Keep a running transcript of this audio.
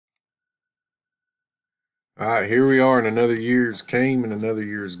All right, here we are, and another year's came and another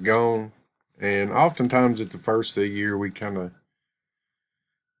year's gone. And oftentimes at the first of the year, we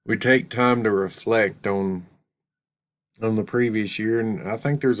take time to reflect on the previous year, and I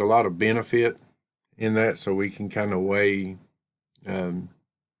think there's a lot of benefit in that, so we can kind of um,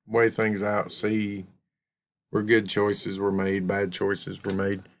 weigh things out, see where good choices were made, bad choices were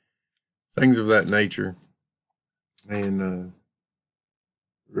made, things of that nature. And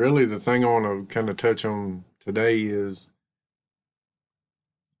really, the thing I want to kind of touch on today is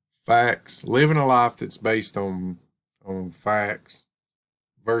facts, living a life that's based on facts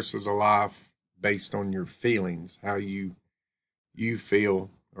versus a life based on your feelings, how you feel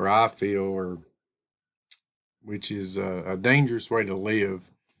or I feel, or which is a dangerous way to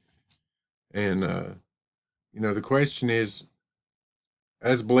live. And the question is,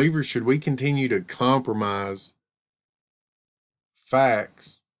 as believers, should we continue to compromise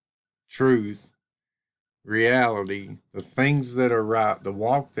facts, truth, reality, the things that are right, the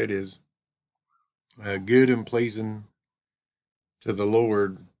walk that is good and pleasing to the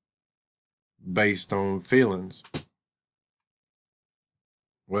Lord, based on feelings?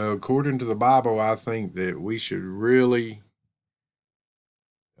 Well, according to the Bible, I think that we should really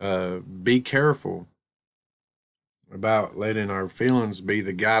be careful about letting our feelings be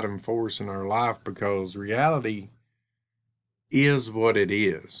the guiding force in our life, because reality is what it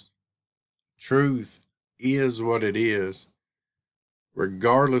is. Truth is what it is,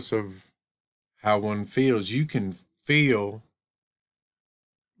 regardless of how one feels. You can feel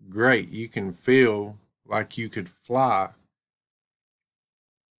great. You can feel like you could fly.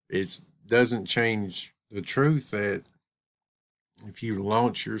 It doesn't change the truth that if you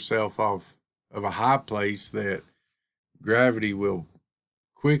launch yourself off of a high place, that gravity will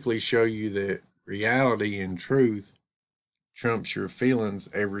quickly show you that reality and truth trumps your feelings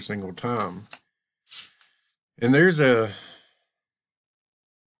every single time. And there's a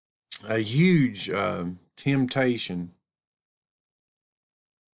huge temptation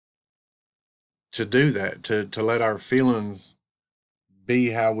to do that, to let our feelings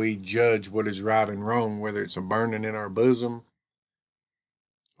be how we judge what is right and wrong, whether it's a burning in our bosom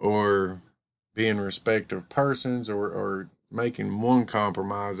or being respect of persons, or making one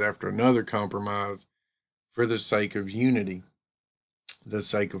compromise after another compromise for the sake of unity, the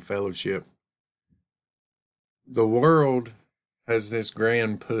sake of fellowship. The world has this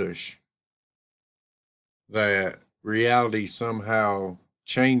grand push that reality somehow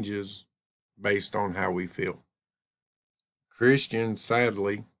changes based on how we feel. Christians,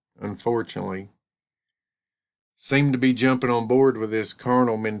 sadly, unfortunately, seem to be jumping on board with this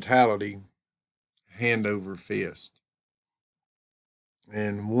carnal mentality, hand over fist.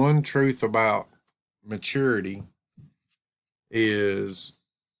 And one truth about maturity is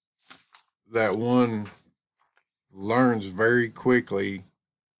that one learns very quickly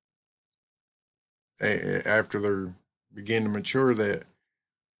after they begin to mature that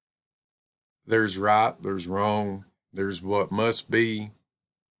there's right, there's wrong, there's what must be,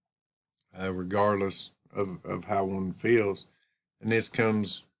 regardless of how one feels. And this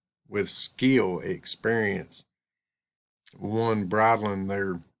comes with skill, experience, one bridling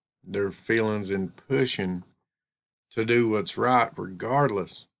their feelings and pushing to do what's right,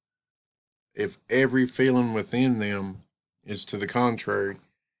 regardless if every feeling within them is to the contrary.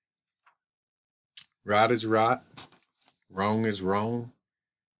 Right is right, wrong is wrong,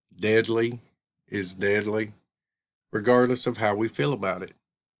 deadly is deadly, regardless of how we feel about it.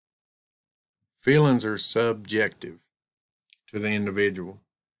 Feelings are subjective to the individual.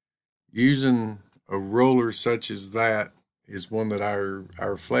 Using a ruler such as that is one that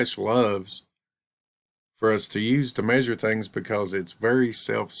our flesh loves for us to use to measure things, because it's very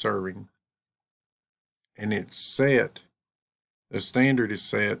self serving, and it's set, the standard is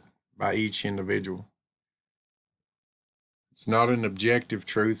set by each individual. It's not an objective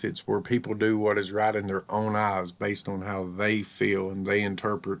truth, it's where people do what is right in their own eyes based on how they feel and they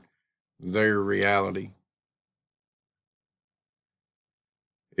interpret their reality.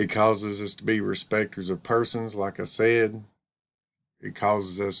 It causes us to be respecters of persons, like I said. It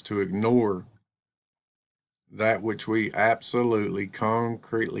causes us to ignore that which we absolutely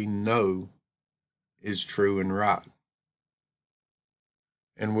concretely know is true and right.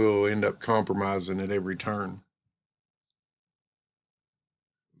 And we'll end up compromising at every turn.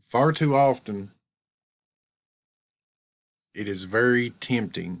 Far too often, it is very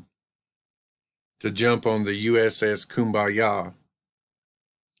tempting to jump on the USS Kumbaya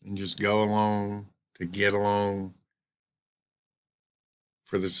and just go along to get along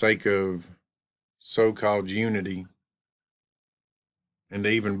for the sake of so called unity, and to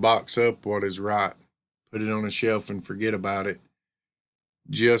even box up what is right put it on a shelf and forget about it,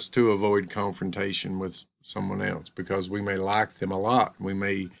 just to avoid confrontation with someone else, because we may like them a lot. We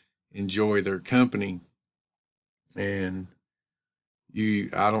may enjoy their company. And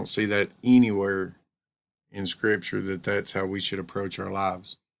I don't see that anywhere in scripture that that's how we should approach our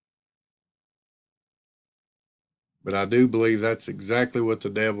lives. But I do believe that's exactly what the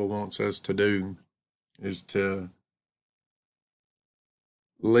devil wants us to do, is to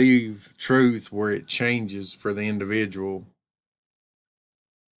leave truth where it changes for the individual.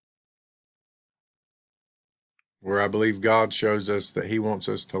 Where I believe God shows us that he wants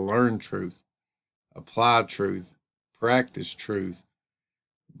us to learn truth, apply truth, practice truth,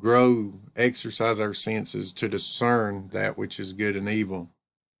 grow, exercise our senses to discern that which is good and evil.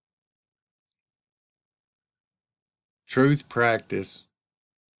 Truth practice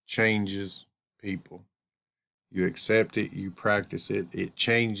changes people. You accept it, you practice it, it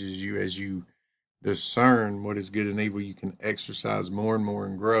changes you as you discern what is good and evil. You can exercise more and more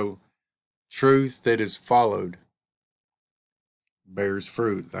and grow. Truth that is followed bears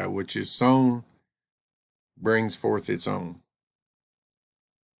fruit. That which is sown brings forth its own.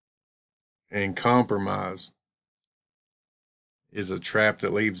 And compromise is a trap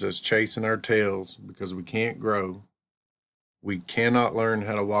that leaves us chasing our tails because we can't grow. We cannot learn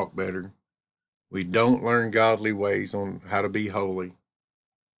how to walk better. We don't learn godly ways on how to be holy.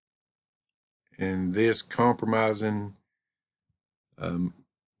 And this compromising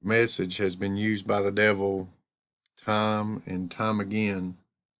message has been used by the devil time and time again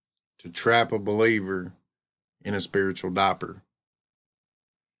to trap a believer in a spiritual diaper.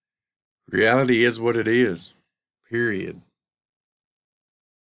 Reality is what it is, period.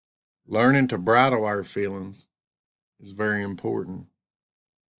 Learning to bridle our feelings is very important.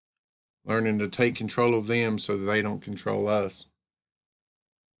 Learning to take control of them so that they don't control us.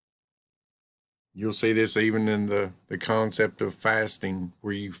 You'll see this even in the concept of fasting,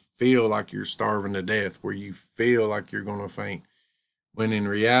 where you feel like you're starving to death, where you feel like you're going to faint, when in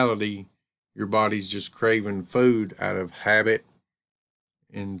reality, your body's just craving food out of habit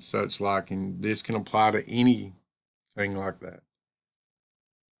and such like. And this can apply to anything like that.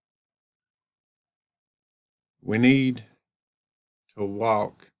 We need to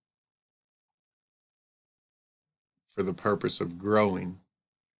walk for the purpose of growing.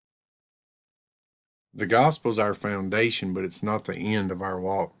 The gospel is our foundation, but it's not the end of our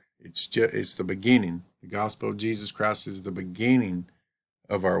walk. It's the beginning. The gospel of Jesus Christ is the beginning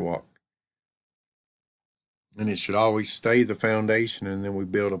of our walk. And it should always stay the foundation, and then we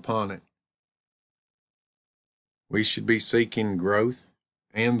build upon it. We should be seeking growth,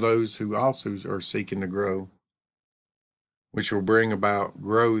 and those who also are seeking to grow, which will bring about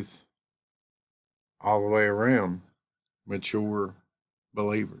growth all the way around, mature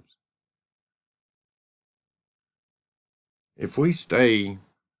believers. If we stay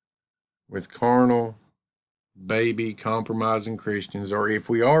with carnal, baby, compromising Christians, or if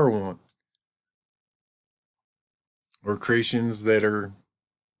we are one, or Christians that are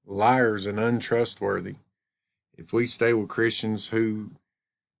liars and untrustworthy, if we stay with Christians who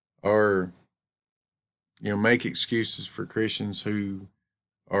are, make excuses for Christians who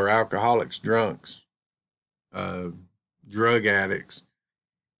are alcoholics, drunks, drug addicts,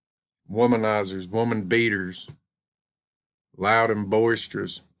 womanizers, woman beaters, loud and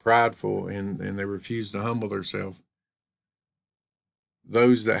boisterous, prideful, and they refuse to humble themselves.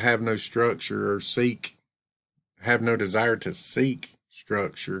 Those that have no structure or have no desire to seek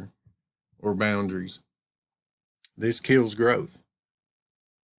structure or boundaries. This kills growth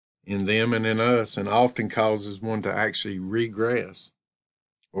in them and in us, and often causes one to actually regress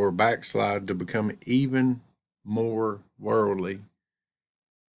or backslide to become even more worldly,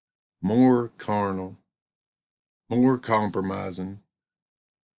 more carnal, more compromising,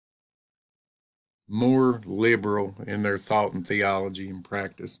 more liberal in their thought and theology and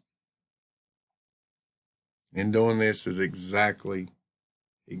practice. And doing this is exactly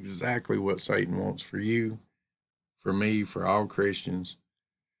what Satan wants for you, for me, for all Christians.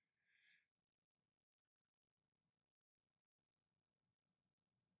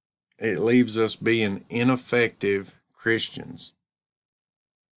 It leaves us being ineffective Christians.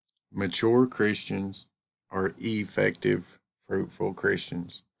 Mature Christians are effective, fruitful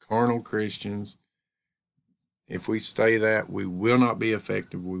Christians. Carnal Christians, if we stay that, we will not be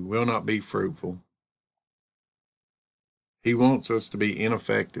effective. We will not be fruitful. He wants us to be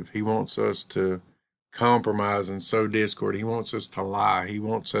ineffective. He wants us to compromise and sow discord. He wants us to lie. He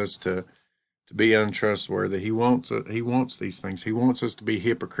wants us to be untrustworthy. He wants these things. He wants us to be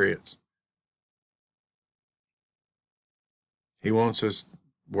hypocrites. He wants us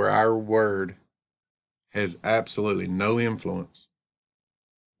where our word has absolutely no influence,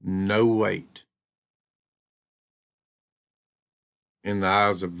 no weight in the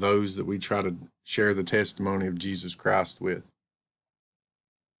eyes of those that we try to share the testimony of Jesus Christ with.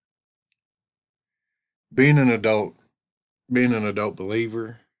 Being an adult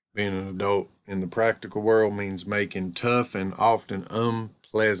believer, being an adult in the practical world means making tough and often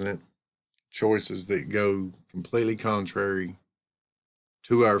unpleasant choices that go completely contrary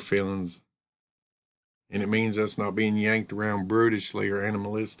to our feelings. And it means us not being yanked around brutishly or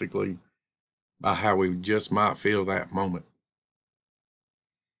animalistically by how we just might feel that moment.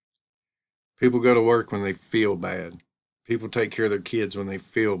 People go to work when they feel bad. People take care of their kids when they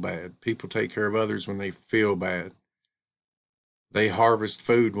feel bad. People take care of others when they feel bad. They harvest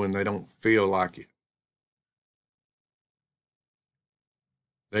food when they don't feel like it.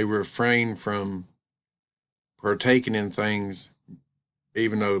 They refrain from partaking in things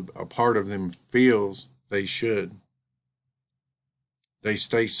even though a part of them feels they should. They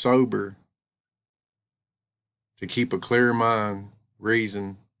stay sober to keep a clear mind,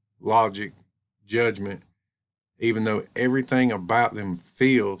 reason, logic, judgment, even though everything about them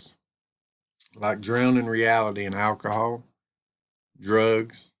feels like drowning reality in alcohol,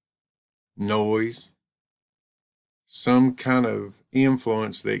 drugs, noise, some kind of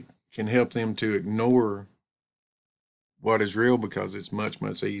influence that can help them to ignore what is real because it's much,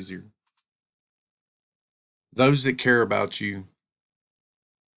 much easier. Those that care about you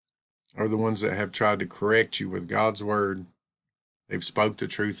are the ones that have tried to correct you with God's word. They've spoke the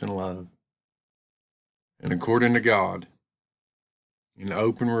truth in love. And according to God, an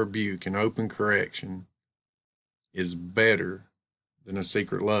open rebuke and open correction is better than a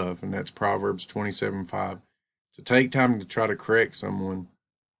secret love. And that's Proverbs 27:5. To take time to try to correct someone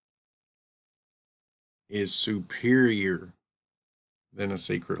is superior than a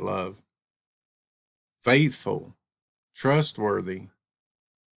secret love. Faithful, trustworthy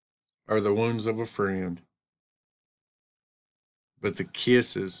are the wounds of a friend, but the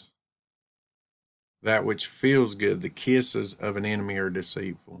kisses, that which feels good, the kisses of an enemy are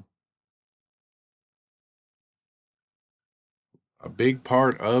deceitful. A big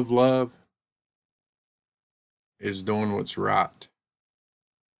part of love is doing what's right.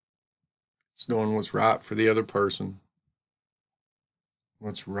 It's doing what's right for the other person.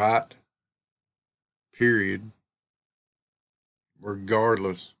 What's right, period,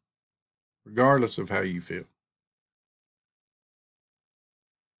 regardless of how you feel.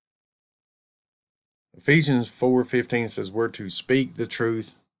 Ephesians 4:15 says we're to speak the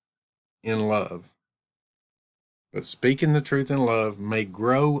truth in love. But speaking the truth in love may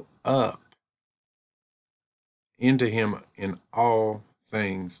grow up into him in all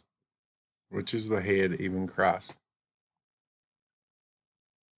things, which is the head, even Christ.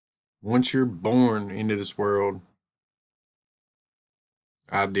 Once you're born into this world,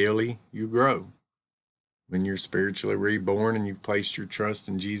 ideally, you grow. When you're spiritually reborn and you've placed your trust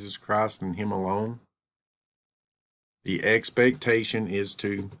in Jesus Christ and him alone, the expectation is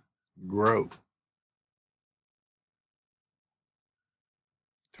to grow,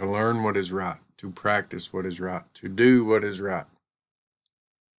 to learn what is right, to practice what is right, to do what is right.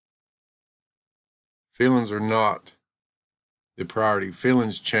 Feelings are not the priority.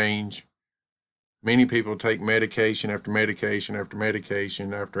 Feelings change. Many people take medication after medication after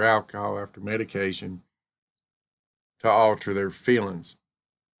medication, after alcohol, after medication to alter their feelings,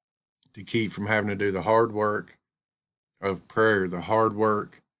 to keep from having to do the hard work of prayer, the hard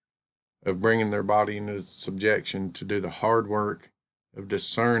work of bringing their body into subjection, to do the hard work of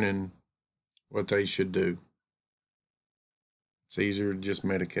discerning what they should do. It's easier to just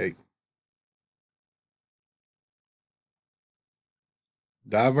medicate.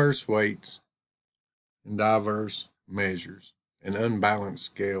 Diverse weights and diverse measures, an unbalanced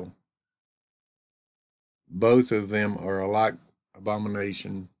scale. Both of them are alike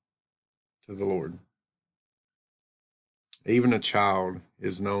abomination to the Lord. Even a child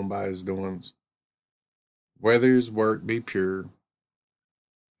is known by his doings, whether his work be pure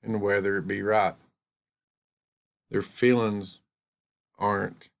and whether it be right. Their feelings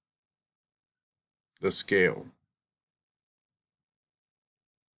aren't the scale.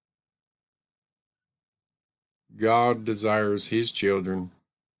 God desires his children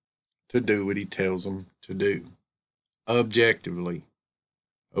to do what he tells them to do, objectively,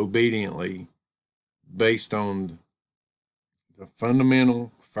 obediently, based on the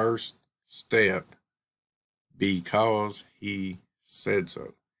fundamental first step, because he said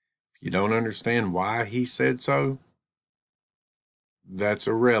so. If you don't understand why he said so, that's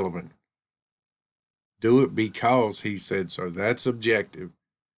irrelevant. Do it because he said so. That's objective.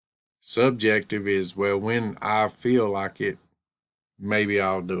 Subjective is, well, when I feel like it, maybe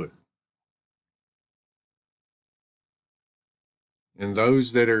I'll do it. And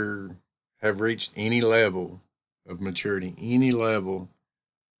those that have reached any level of maturity, any level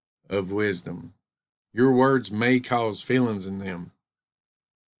of wisdom, your words may cause feelings in them.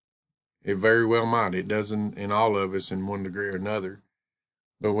 It very well might. It doesn't in all of us in one degree or another.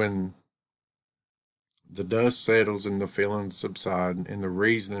 But when the dust settles and the feelings subside and the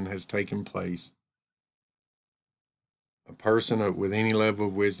reasoning has taken place, a person with any level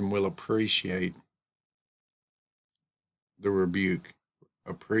of wisdom will appreciate the rebuke,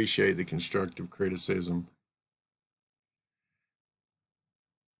 appreciate the constructive criticism,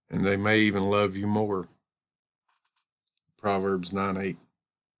 and they may even love you more. Proverbs 9:8.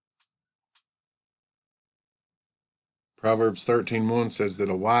 Proverbs 13:1 says that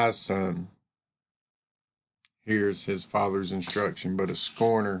a wise son hears his father's instruction, but a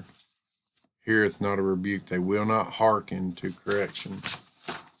scorner heareth not a rebuke. They will not hearken to correction.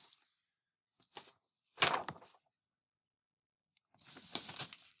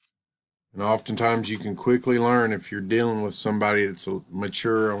 And oftentimes you can quickly learn if you're dealing with somebody that's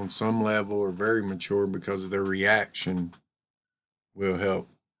mature on some level or very mature, because their reaction will help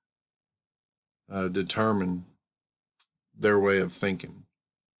determine their way of thinking.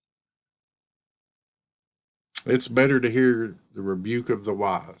 It's better to hear the rebuke of the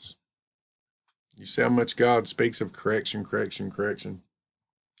wise. You see how much God speaks of correction, correction, correction,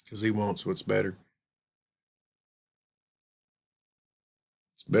 because he wants what's better.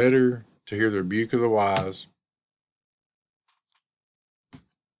 It's better to hear the rebuke of the wise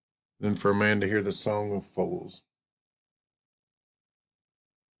than for a man to hear the song of fools.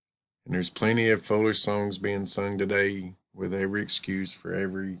 And there's plenty of foolish songs being sung today with every excuse for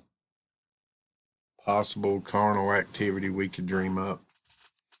every possible carnal activity we could dream up.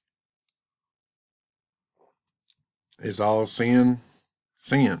 Is all sin?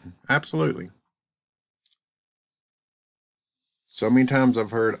 Sin. Absolutely. So many times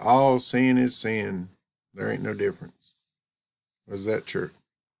I've heard all sin is sin. There ain't no difference. Was that true?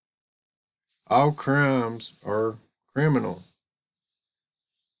 All crimes are criminal,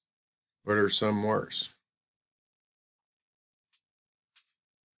 but are some worse.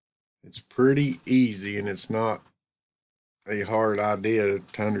 It's pretty easy, and it's not a hard idea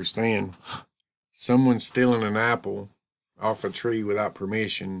to understand. Someone stealing an apple off a tree without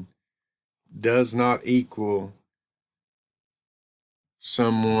permission does not equal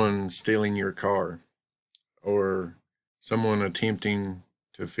someone stealing your car or someone attempting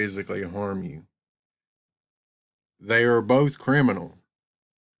to physically harm you. They are both criminal.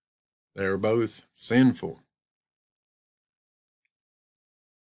 They are both sinful.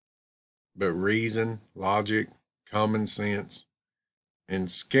 But reason, logic, common sense,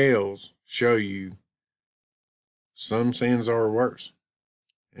 and scales show you some sins are worse,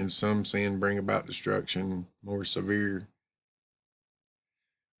 and some sin bring about destruction more severe,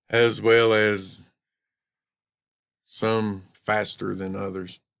 as well as some faster than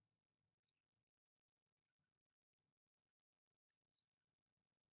others.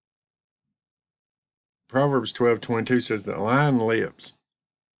 Proverbs 12:22 says that lying lips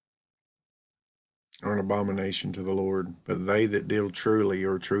are an abomination to the Lord, but they that deal truly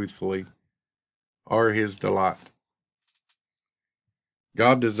or truthfully are his delight.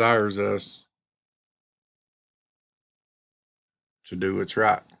 God desires us to do what's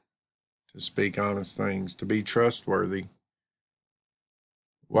right, to speak honest things, to be trustworthy.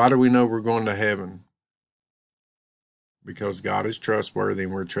 Why do we know we're going to heaven? Because God is trustworthy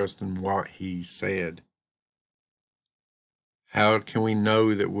and we're trusting what he said. How can we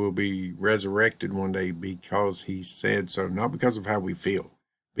know that we'll be resurrected one day? Because he said so, not because of how we feel,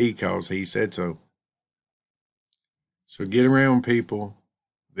 because he said so. So get around people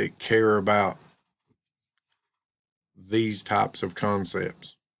that care about these types of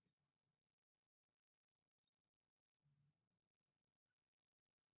concepts.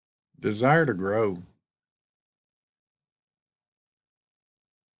 Desire to grow.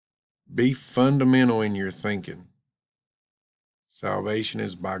 Be fundamental in your thinking. Salvation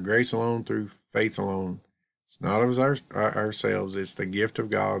is by grace alone, through faith alone. It's not of ourselves. It's the gift of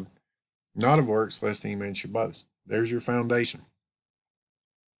God, not of works, lest any man should boast. There's your foundation.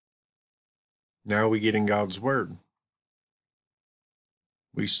 Now we get in God's word.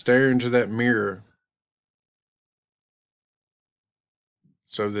 We stare into that mirror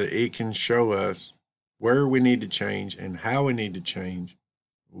so that it can show us where we need to change and how we need to change,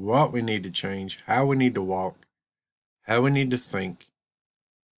 what we need to change, how we need to walk, how we need to think,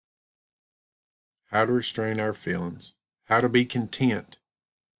 how to restrain our feelings, how to be content,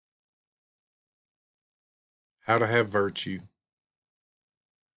 how to have virtue,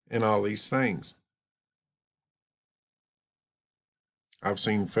 and all these things. I've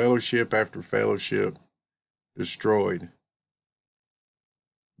seen fellowship after fellowship destroyed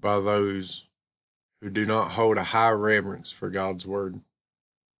by those who do not hold a high reverence for God's word,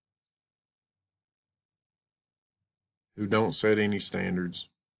 who don't set any standards,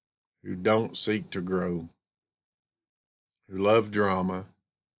 who don't seek to grow, who love drama,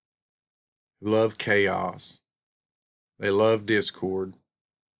 who love chaos, they love discord.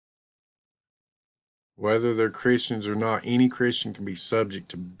 Whether they're Christians or not, any Christian can be subject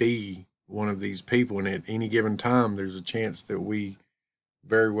to be one of these people, and at any given time, there's a chance that we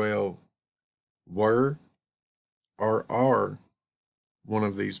very well were or are one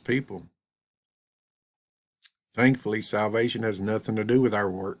of these people. Thankfully, salvation has nothing to do with our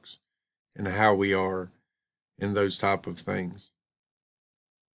works and how we are in those type of things.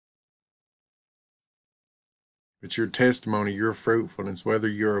 But your testimony, your fruitfulness, whether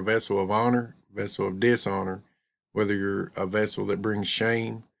you're a vessel of honor, vessel of dishonor, whether you're a vessel that brings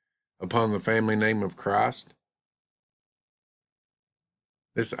shame upon the family name of Christ,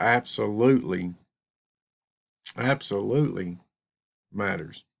 this absolutely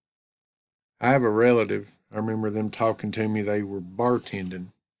matters. I have a relative, I remember them talking to me, they were bartending.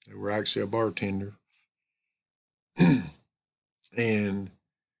 They were actually a bartender. And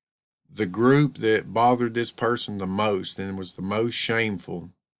the group that bothered this person the most and was the most shameful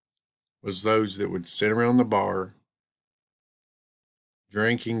was those that would sit around the bar,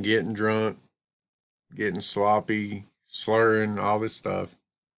 drinking, getting drunk, getting sloppy, slurring, all this stuff,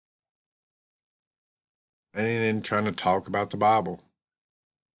 and then trying to talk about the Bible.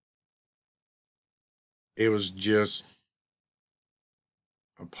 It was just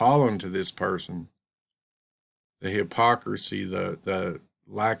appalling to this person. The hypocrisy, the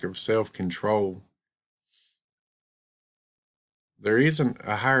lack of self-control. There isn't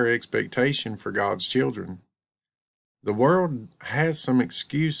a higher expectation for God's children. The world has some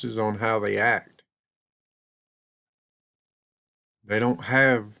excuses on how they act. They don't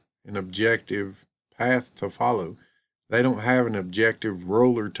have an objective path to follow. They don't have an objective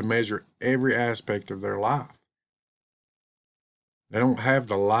ruler to measure every aspect of their life. They don't have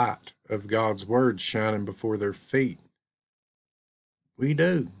the light of God's word shining before their feet. We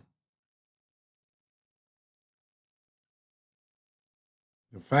do.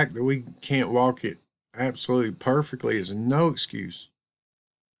 The fact that we can't walk it absolutely perfectly is no excuse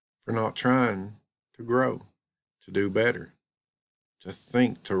for not trying to grow, to do better, to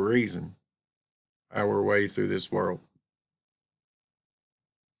think, to reason our way through this world,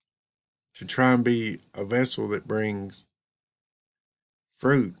 to try and be a vessel that brings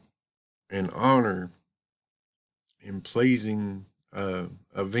fruit and honor and pleasing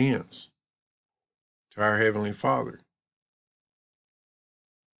events to our Heavenly Father.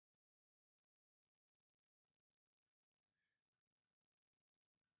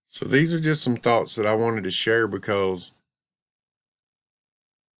 So these are just some thoughts that I wanted to share because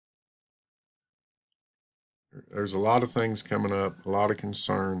there's a lot of things coming up, a lot of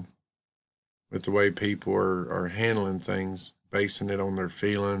concern with the way people are handling things, basing it on their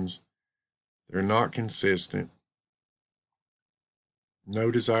feelings. They're not consistent.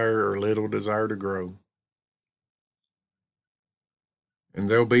 No desire or little desire to grow. And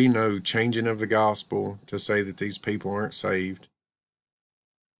there'll be no changing of the gospel to say that these people aren't saved.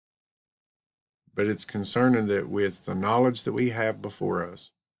 But it's concerning that with the knowledge that we have before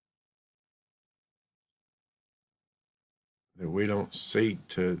us, that we don't seek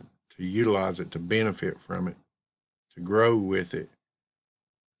to utilize it, to benefit from it, to grow with it,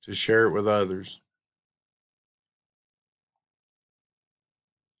 to share it with others.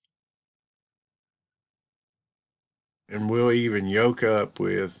 And we'll even yoke up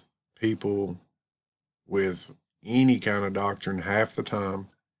with people with any kind of doctrine half the time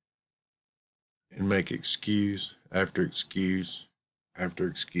and make excuse after excuse after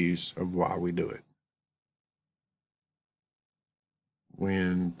excuse of why we do it.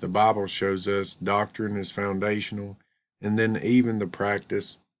 When the Bible shows us doctrine is foundational, and then even the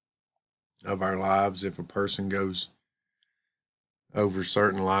practice of our lives, if a person goes over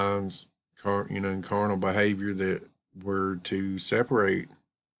certain lines, in carnal behavior, that we're to separate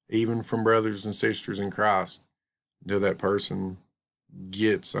even from brothers and sisters in Christ until that person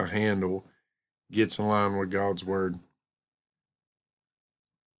gets a handle, gets in line with God's word.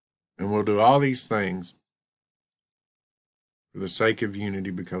 And we'll do all these things for the sake of unity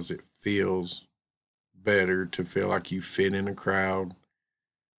because it feels better to feel like you fit in a crowd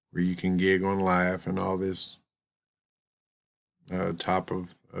where you can giggle and laugh and all this type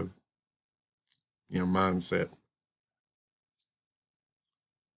of mindset.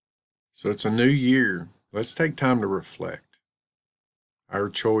 So it's a new year. Let's take time to reflect our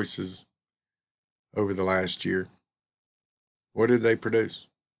choices over the last year. What did they produce?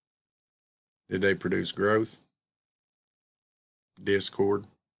 Did they produce growth? Discord?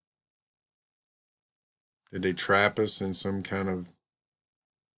 Did they trap us in some kind of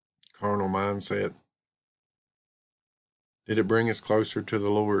carnal mindset? Did it bring us closer to the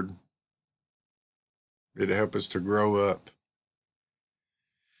Lord? Did it help us to grow up,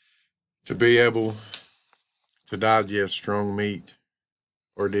 to be able to digest strong meat?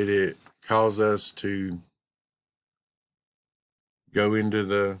 Or did it cause us to go into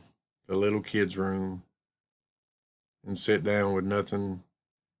the little kid's room and sit down with nothing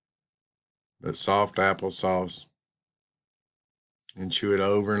but soft applesauce and chew it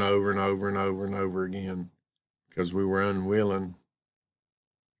over and over and over and over and over again because we were unwilling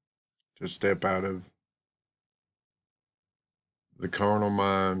to step out of the carnal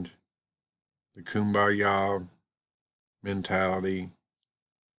mind, the kumbaya mentality,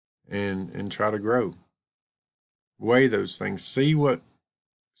 and try to grow. Weigh those things. See what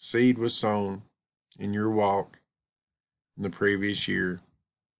seed was sown in your walk in the previous year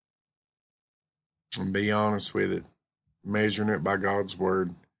and be honest with it, measuring it by God's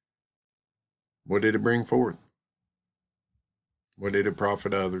word. What did it bring forth? What did it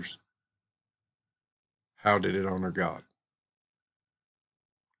profit others? How did it honor God?